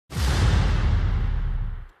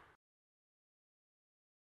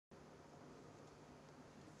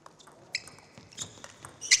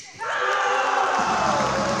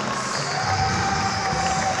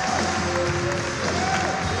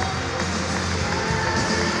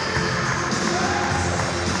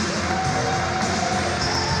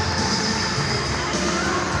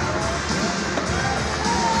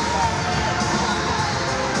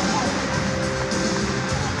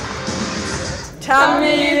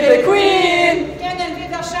Tammy the Queen! Können wir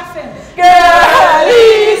das schaffen?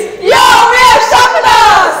 Girlies! Ja, wir schaffen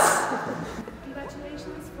das!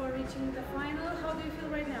 Congratulations for reaching the final. How do you feel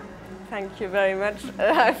right now? Thank you very much.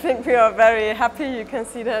 I think we are very happy. You can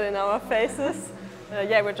see that in our faces.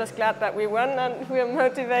 Yeah, we're just glad that we won and we are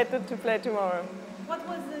motivated to play tomorrow. What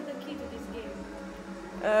was the key to this game?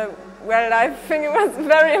 Well, I think it was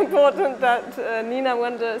very important that Nina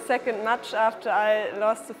won the second match after I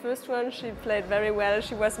lost the first one. She played very well.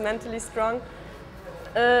 She was mentally strong.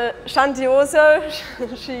 Shanti also,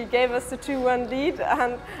 she gave us the 2-1 lead,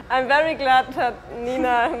 and I'm very glad that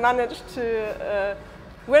Nina managed to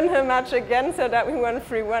win her match again so that we won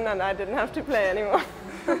 3-1 and I didn't have to play anymore.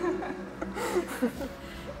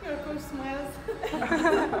 Your coach smiles.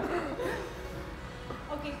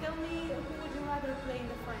 Okay, tell me, who would you rather play in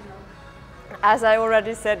the final? As I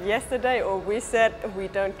already said yesterday, or we said, we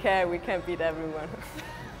don't care, we can beat everyone.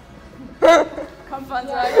 Kommt von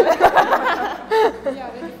sagen.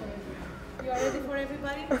 Yeah, ready for it. You are ready for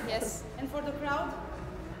everybody? Yes. And for the crowd?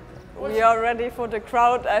 We are ready for the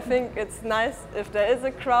crowd. I think it's nice if there is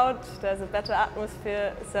a crowd, there's a better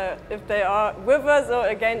atmosphere. So if they are with us or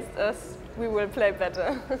against us, we will play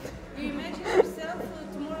better. Do you imagine yourself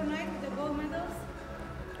tomorrow night with the gold medals?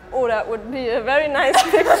 Oh, that would be a very nice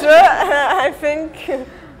picture. I think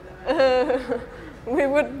we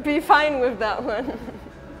would be fine with that one.